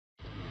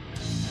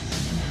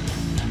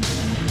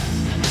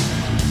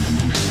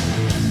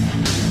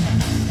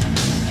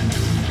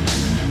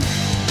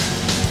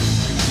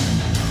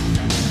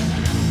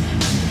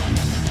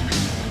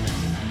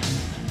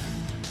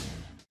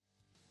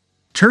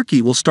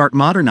Turkey will start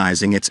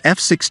modernizing its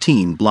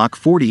F-16 Block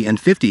 40 and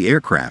 50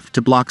 aircraft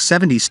to Block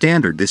 70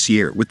 standard this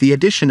year with the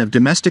addition of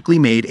domestically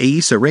made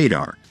AESA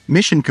radar,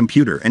 mission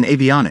computer and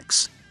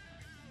avionics.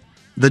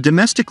 The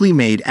domestically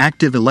made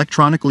active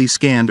electronically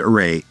scanned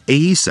array,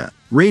 AESA,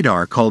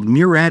 radar called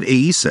MURAD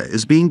AESA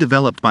is being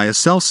developed by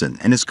ASELSAN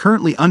and is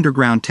currently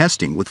underground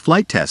testing with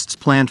flight tests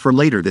planned for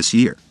later this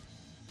year.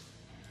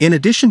 In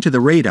addition to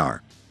the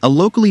radar, a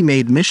locally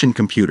made mission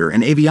computer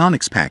and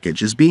avionics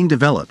package is being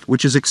developed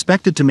which is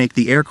expected to make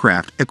the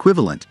aircraft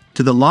equivalent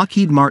to the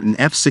Lockheed Martin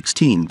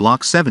F-16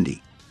 Block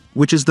 70,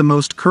 which is the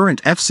most current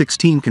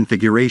F-16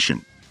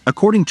 configuration,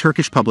 according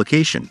Turkish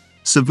publication,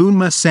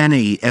 Savunma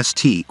Sanayi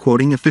St,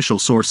 quoting official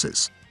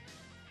sources.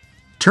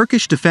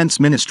 Turkish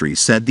Defense Ministry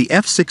said the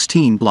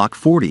F-16 Block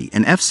 40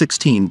 and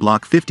F-16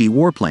 Block 50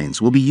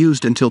 warplanes will be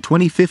used until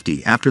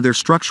 2050 after their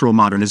structural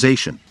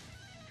modernization.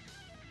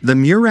 The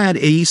MURAD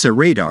AESA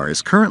radar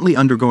is currently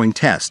undergoing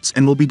tests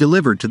and will be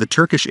delivered to the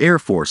Turkish Air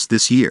Force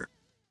this year.